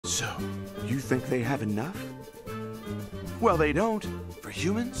So, you think they have enough? Well, they don't. For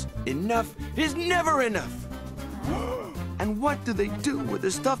humans, enough is never enough. And what do they do with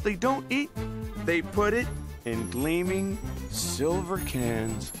the stuff they don't eat? They put it in gleaming silver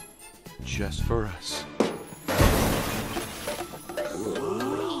cans just for us.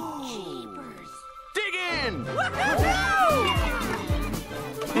 Dig in!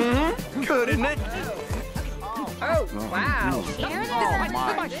 Good, isn't it? Oh, wow.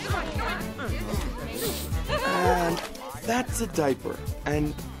 And that's a diaper.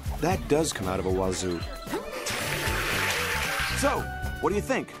 And that does come out of a wazoo. So, what do you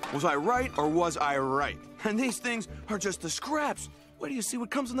think? Was I right or was I right? And these things are just the scraps. Where do you see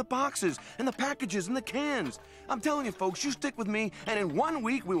what comes in the boxes and the packages and the cans? I'm telling you, folks, you stick with me, and in 1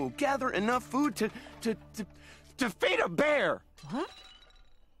 week we will gather enough food to feed a bear. Huh?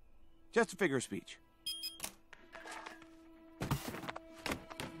 Just a figure of speech.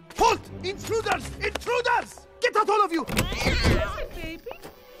 Halt! Intruders! Intruders! Get out, all of you! Baby.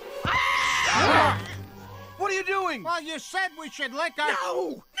 What are you doing? Well, you said we should lick our...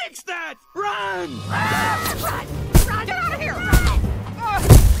 No! Nix that! Run! Run! Run! Get out of here! Run!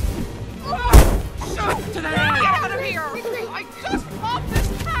 Shut to the